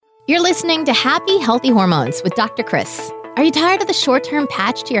You're listening to Happy Healthy Hormones with Dr. Chris. Are you tired of the short-term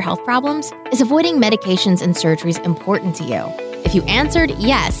patch to your health problems? Is avoiding medications and surgeries important to you? If you answered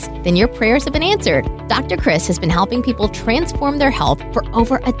yes, then your prayers have been answered. Dr. Chris has been helping people transform their health for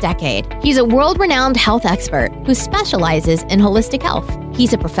over a decade. He's a world-renowned health expert who specializes in holistic health.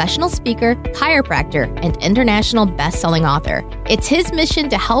 He's a professional speaker, chiropractor, and international best-selling author. It's his mission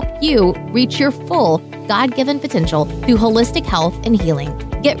to help you reach your full God-given potential through holistic health and healing.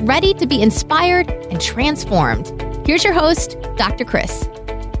 Get ready to be inspired and transformed. Here's your host, Dr. Chris.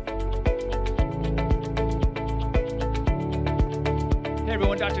 Hey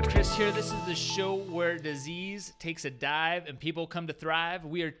everyone, Dr. Chris here. This is the show where disease takes a dive and people come to thrive.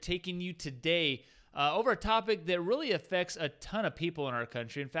 We are taking you today over a topic that really affects a ton of people in our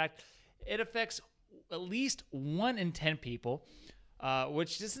country. In fact, it affects at least 1 in 10 people,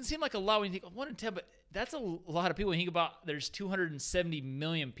 which doesn't seem like a lot when you think 1 in 10, but that's a lot of people. When you think about there's 270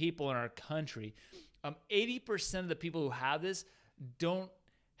 million people in our country. 80% of the people who have this don't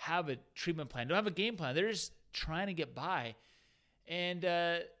have a treatment plan, don't have a game plan. They're just trying to get by. And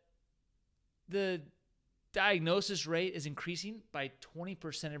the diagnosis rate is increasing by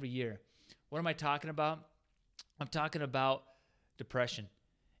 20% every year. What am I talking about? I'm talking about depression.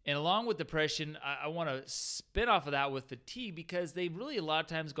 And along with depression, I want to spin off of that with fatigue because they really a lot of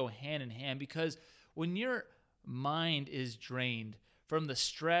times go hand in hand. Because when your mind is drained from the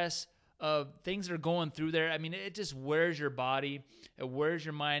stress of things that are going through there, I mean, it just wears your body. It wears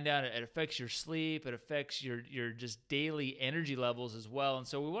your mind down. It affects your sleep. It affects your just daily energy levels as well. And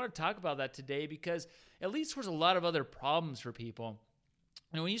so we want to talk about that today because it leads towards a lot of other problems for people.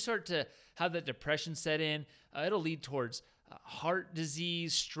 And when you start to have that depression set in, it'll lead towards heart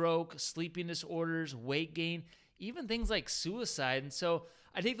disease, stroke, sleeping disorders, weight gain, even things like suicide. And so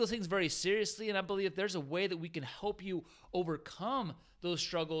I take those things very seriously, and I believe if there's a way that we can help you overcome those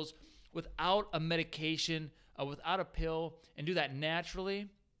struggles without a medication, without a pill, and do that naturally,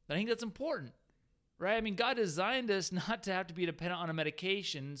 then I think that's important, right? I mean, God designed us not to have to be dependent on a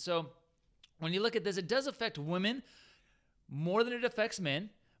medication. So when you look at this, it does affect women more than it affects men,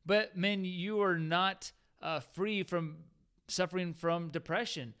 but men, you are not free from suffering from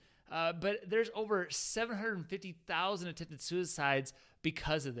depression. But there's over 750,000 attempted suicides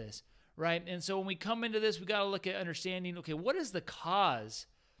because of this, right? And so when we come into this, we got to look at understanding, okay, what is the cause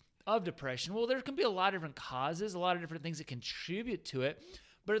of depression? Well, there can be a lot of different causes, a lot of different things that contribute to it,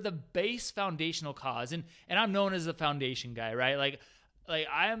 but the base foundational cause, and I'm known as the foundation guy, right? Like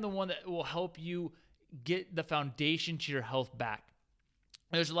I am the one that will help you get the foundation to your health back.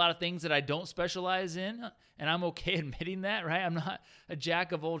 There's a lot of things that I don't specialize in, and I'm okay admitting that, right? I'm not a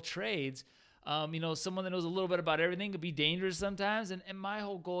jack of all trades. Someone that knows a little bit about everything could be dangerous sometimes, and my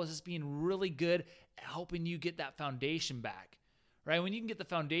whole goal is just being really good at helping you get that foundation back, right? When you can get the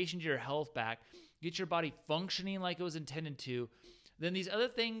foundation to your health back, get your body functioning like it was intended to, then these other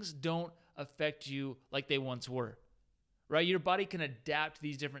things don't affect you like they once were, right? Your body can adapt to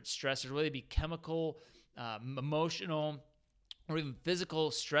these different stressors, whether they be chemical, emotional, or even physical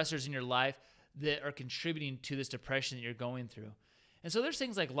stressors in your life that are contributing to this depression that you're going through. And so there's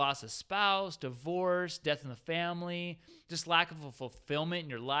things like loss of spouse, divorce, death in the family, just lack of a fulfillment in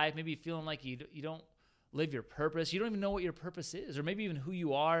your life, maybe feeling like you don't live your purpose. You don't even know what your purpose is, or maybe even who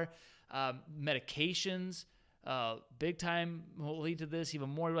you are. Medications, big time will lead to this even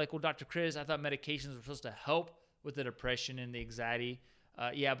more. You're like, well, Dr. Chris, I thought medications were supposed to help with the depression and the anxiety.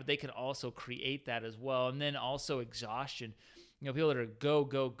 Yeah, but they can also create that as well. And then also exhaustion. People that are go,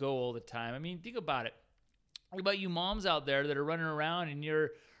 go, go all the time. I mean, think about it. Think about you moms out there that are running around and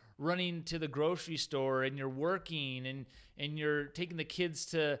you're running to the grocery store and you're working and you're taking the kids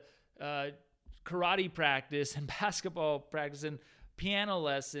to karate practice and basketball practice and piano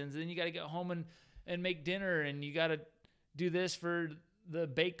lessons. And then you got to get home and make dinner and you got to do this for the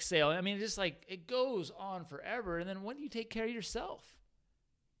bake sale. I mean, just like it goes on forever. And then when do you take care of yourself?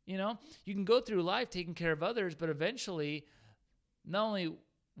 You can go through life taking care of others, but eventually not only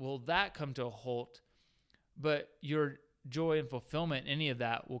will that come to a halt, but your joy and fulfillment, any of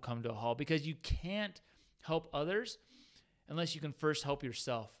that will come to a halt because you can't help others unless you can first help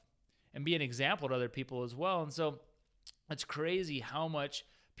yourself and be an example to other people as well. And so it's crazy how much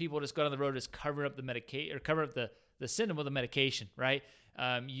people just go down the road just covering up the medication or covering up the symptom with the medication, right?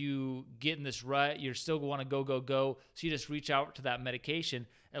 You get in this rut, you're still want to go, go, go. So you just reach out to that medication.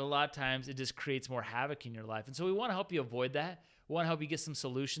 And a lot of times it just creates more havoc in your life. And so we want to help you avoid that. We want to help you get some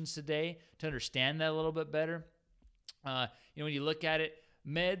solutions today to understand that a little bit better. When you look at it,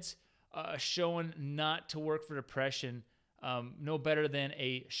 meds shown not to work for depression no better than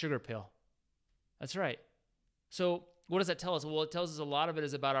a sugar pill. That's right. So What does that tell us? Well, it tells us a lot of it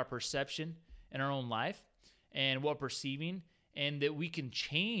is about our perception in our own life and what we're perceiving, and that we can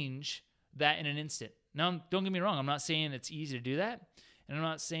change that in an instant. Now, don't get me wrong. I'm not saying it's easy to do that. And I'm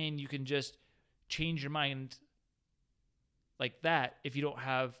not saying you can just change your mind like that if you don't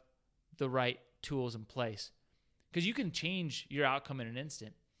have the right tools in place. Because you can change your outcome in an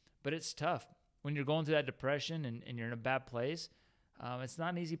instant, but it's tough. When you're going through that depression and you're in a bad place, it's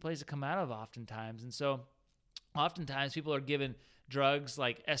not an easy place to come out of oftentimes. And so oftentimes people are given drugs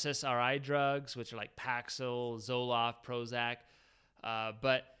like SSRI drugs, which are like Paxil, Zoloft, Prozac,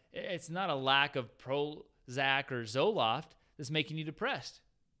 but it's not a lack of Prozac or Zoloft that's making you depressed.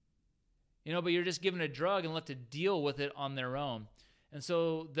 But you're just given a drug and left to deal with it on their own. And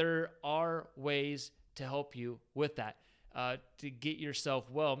so there are ways to help you with that, to get yourself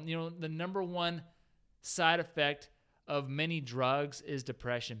well. The number one side effect of many drugs is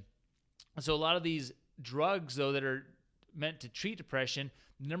depression. So a lot of these drugs, though, that are meant to treat depression,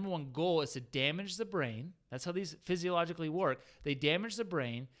 the number one goal is to damage the brain. That's how these physiologically work. They damage the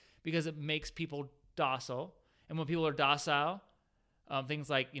brain because it makes people docile. And when people are docile, things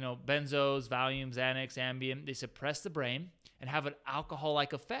like, benzos, Valium, Xanax, Ambien, they suppress the brain and have an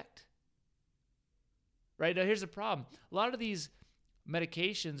alcohol-like effect. Right? Now, here's the problem. A lot of these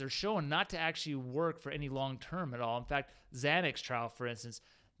medications are shown not to actually work for any long-term at all. In fact, Xanax trial, for instance,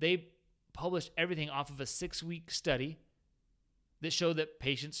 they published everything off of a 6-week study that showed that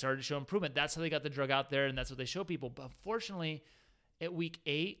patients started to show improvement. That's how they got the drug out there, and that's what they show people. But unfortunately, at week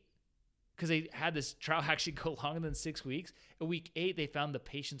 8, because they had this trial actually go longer than 6 weeks, at week 8, they found the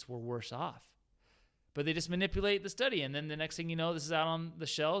patients were worse off. But they just manipulate the study, and then the next thing you know, this is out on the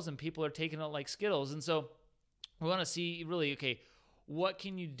shelves, and people are taking it like Skittles. And so we want to see really, okay, what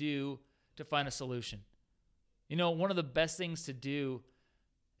can you do to find a solution? One of the best things to do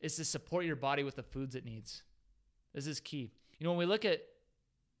is to support your body with the foods it needs. This is key. When we look at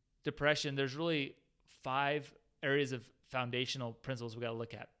depression, there's really 5 areas of foundational principles we got to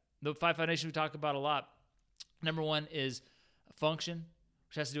look at. The 5 foundations we talk about a lot. Number 1 is function,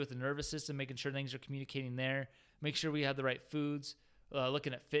 which has to do with the nervous system, making sure things are communicating there. Make sure we have the right foods,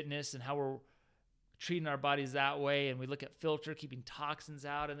 looking at fitness and how we're treating our bodies that way. And we look at filter, keeping toxins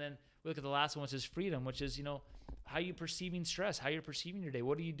out. And then we look at the last one, which is freedom, which is, how you're perceiving stress, how you're perceiving your day.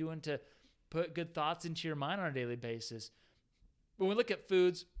 What are you doing to put good thoughts into your mind on a daily basis? When we look at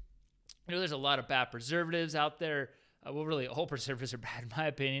foods, there's a lot of bad preservatives out there. Really, all preservatives are bad, in my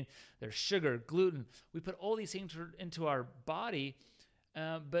opinion. There's sugar, gluten. We put all these things into our body,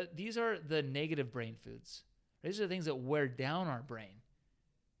 but these are the negative brain foods. These are the things that wear down our brain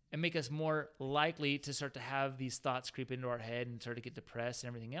and make us more likely to start to have these thoughts creep into our head and start to get depressed and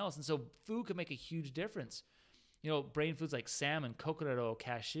everything else. And so food can make a huge difference. Brain foods like salmon, coconut oil,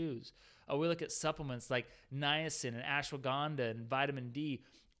 cashews. We look at supplements like niacin and ashwagandha and vitamin D,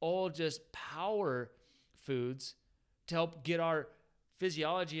 all just power foods to help get our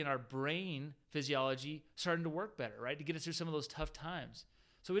physiology and our brain physiology starting to work better, right? To get us through some of those tough times.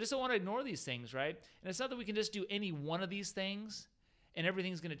 So we just don't want to ignore these things, right? And it's not that we can just do any one of these things and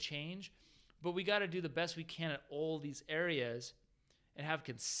everything's going to change, but we got to do the best we can at all these areas and have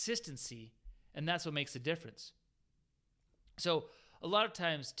consistency, and that's what makes the difference. So a lot of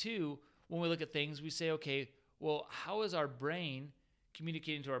times, too, when we look at things, we say, okay, well, how is our brain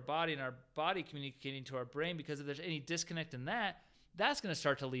communicating to our body and our body communicating to our brain? Because if there's any disconnect in that, that's going to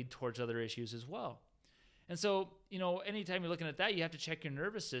start to lead towards other issues as well. And so, anytime you're looking at that, you have to check your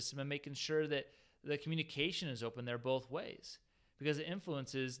nervous system and making sure that the communication is open there both ways, because it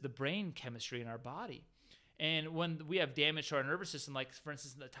influences the brain chemistry in our body. And when we have damage to our nervous system, like, for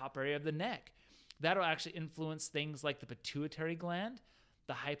instance, in the top area of the neck, that'll actually influence things like the pituitary gland,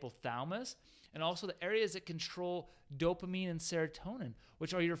 the hypothalamus, and also the areas that control dopamine and serotonin,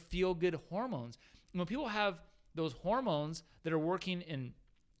 which are your feel-good hormones. And when people have those hormones that are working in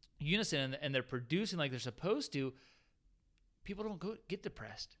unison and they're producing like they're supposed to, people don't get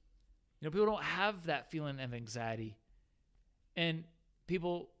depressed. People don't have that feeling of anxiety. And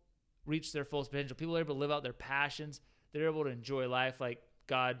people reach their fullest potential. People are able to live out their passions. They're able to enjoy life like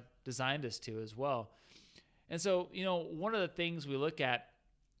God designed us to as well. And so, one of the things we look at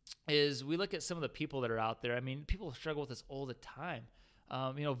is we look at some of the people that are out there. I mean, people struggle with this all the time.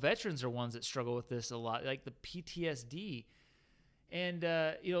 Veterans are ones that struggle with this a lot, like the PTSD. And,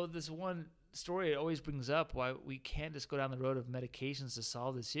 this one story it always brings up why we can't just go down the road of medications to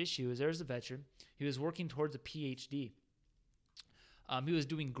solve this issue is there's a veteran. He was working towards a PhD. He was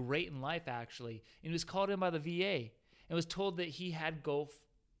doing great in life, actually. And he was called in by the VA and was told that he had Gulf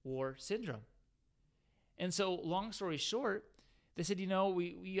War syndrome. And so, long story short, they said,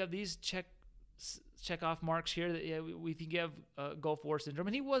 we have these check check off marks here that we think you have Gulf War syndrome.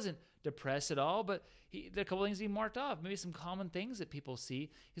 And he wasn't depressed at all, but there are a couple things he marked off. Maybe some common things that people see.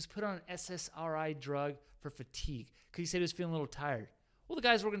 He was put on an SSRI drug for fatigue because he said he was feeling a little tired. Well, the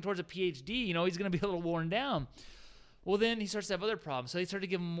guy's working towards a PhD. He's going to be a little worn down. Well, then he starts to have other problems. So they started to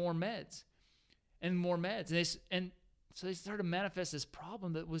give him more meds and more meds. And so they started to manifest this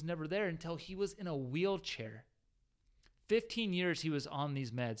problem that was never there until he was in a wheelchair. 15 years he was on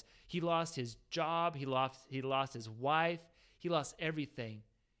these meds. He lost his job. He lost his wife. He lost everything.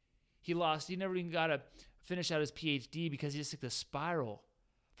 He never even got to finish out his PhD because he just took the spiral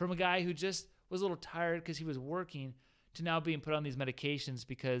from a guy who just was a little tired because he was working to now being put on these medications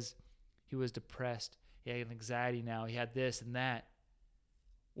because he was depressed. He had anxiety now. He had this and that.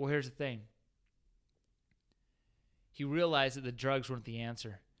 Well, here's the thing. He realized that the drugs weren't the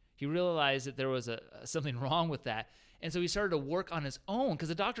answer. He realized that there was something wrong with that. And so he started to work on his own because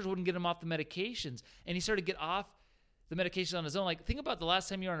the doctors wouldn't get him off the medications. And he started to get off the medication on his own. Like, think about the last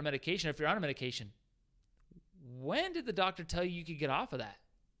time you were on a medication. If you're on a medication, when did the doctor tell you could get off of that?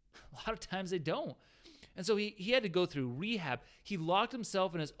 A lot of times they don't. And so he had to go through rehab. He locked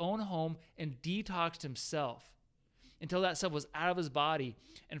himself in his own home and detoxed himself until that stuff was out of his body.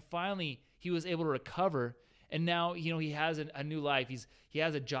 And finally, he was able to recover. And now, he has a new life. He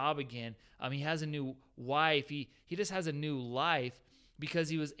has a job again. He has a new wife. He just has a new life because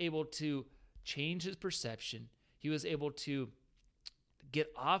he was able to change his perception. He was able to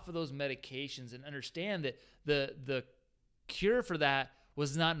get off of those medications and understand that the cure for that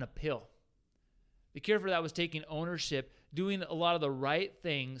was not in a pill. The cure for that was taking ownership, doing a lot of the right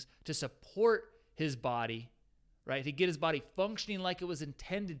things to support his body, right? To get his body functioning like it was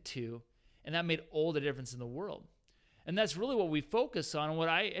intended to. And that made all the difference in the world. And that's really what we focus on.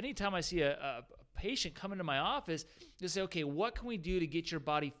 Anytime I see a patient come into my office, they say, okay, what can we do to get your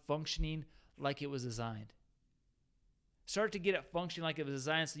body functioning like it was designed? Start to get it functioning like it was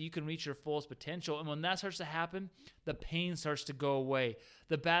designed so you can reach your fullest potential. And when that starts to happen, the pain starts to go away.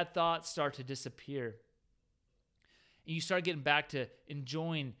 The bad thoughts start to disappear. And you start getting back to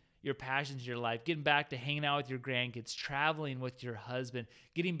enjoying your passions in your life, getting back to hanging out with your grandkids, traveling with your husband,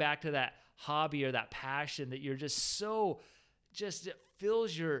 getting back to that hobby or that passion that you're it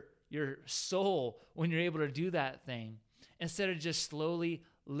fills your soul when you're able to do that thing, instead of just slowly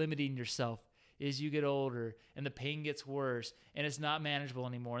limiting yourself as you get older and the pain gets worse and it's not manageable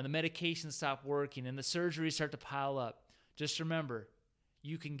anymore and the medications stop working and the surgeries start to pile up. Just remember,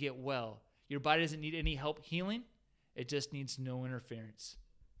 you can get well. Your body doesn't need any help healing. It just needs no interference.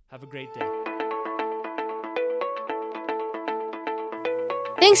 Have a great day.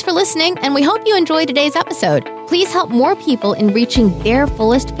 Thanks for listening, and we hope you enjoyed today's episode. Please help more people in reaching their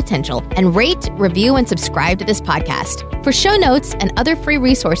fullest potential and rate, review, and subscribe to this podcast. For show notes and other free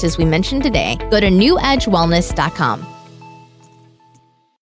resources we mentioned today, go to newedgewellness.com.